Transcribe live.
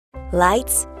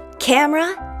Lights,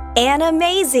 camera,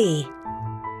 Anamazie!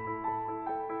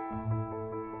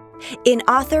 In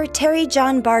author Terry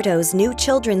John Barto's new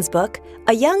children's book,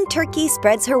 a young turkey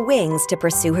spreads her wings to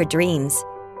pursue her dreams.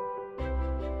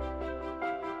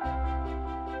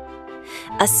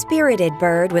 A spirited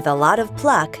bird with a lot of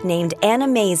pluck named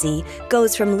Anamazie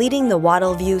goes from leading the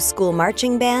Wattle View School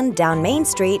Marching Band down Main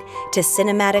Street to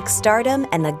cinematic stardom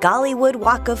and the Gollywood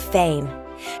Walk of Fame.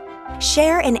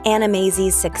 Share in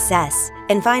Anamazie's success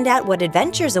and find out what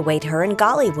adventures await her in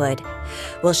Gollywood.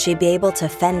 Will she be able to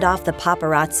fend off the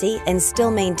paparazzi and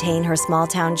still maintain her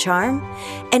small-town charm?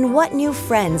 And what new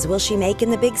friends will she make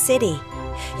in the big city?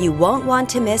 You won't want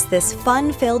to miss this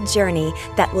fun-filled journey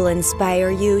that will inspire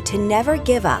you to never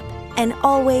give up and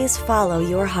always follow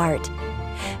your heart.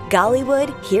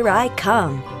 Gollywood, here I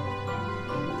come!